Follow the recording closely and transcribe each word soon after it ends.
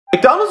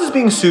McDonald's is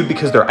being sued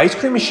because their ice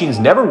cream machines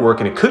never work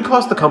and it could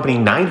cost the company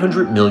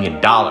 $900 million.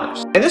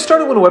 And this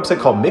started when a website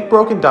called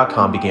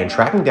McBroken.com began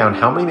tracking down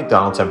how many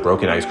McDonald's have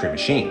broken ice cream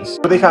machines.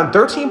 But they found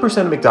 13%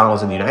 of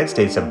McDonald's in the United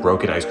States have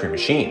broken ice cream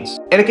machines.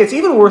 And it gets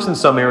even worse in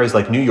some areas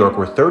like New York,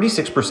 where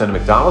 36% of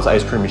McDonald's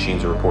ice cream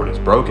machines are reported as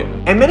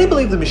broken. And many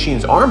believe the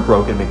machines aren't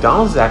broken,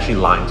 McDonald's is actually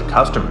lying to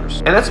customers.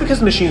 And that's because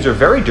the machines are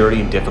very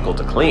dirty and difficult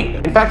to clean.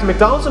 In fact, a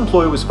McDonald's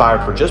employee was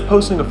fired for just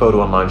posting a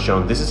photo online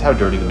showing this is how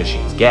dirty the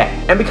machines get.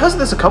 And because of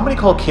this, a company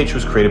called Kitch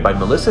was created by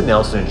Melissa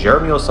Nelson and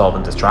Jeremy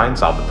O'Sullivan to try and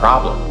solve the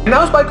problem. And that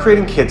was by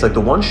creating kits like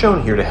the one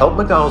shown here to help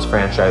McDonald's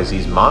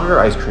franchisees monitor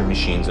ice cream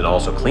machines and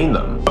also clean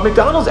them. But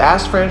McDonald's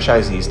asked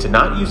franchisees to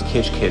not use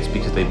Kitch kits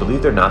because they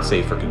believe they're not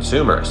safe for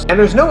consumers. And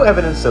there's no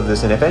evidence of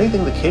this, and if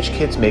anything, the Kitch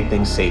kits make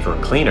things safer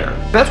and cleaner.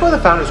 And that's why the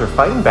founders are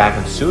fighting back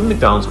and suing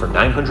McDonald's for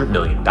 $900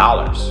 million.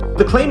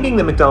 The claim being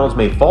that McDonald's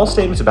made false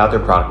statements about their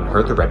product and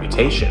hurt their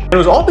reputation. And it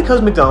was all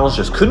because McDonald's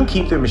just couldn't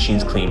keep their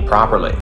machines cleaned properly.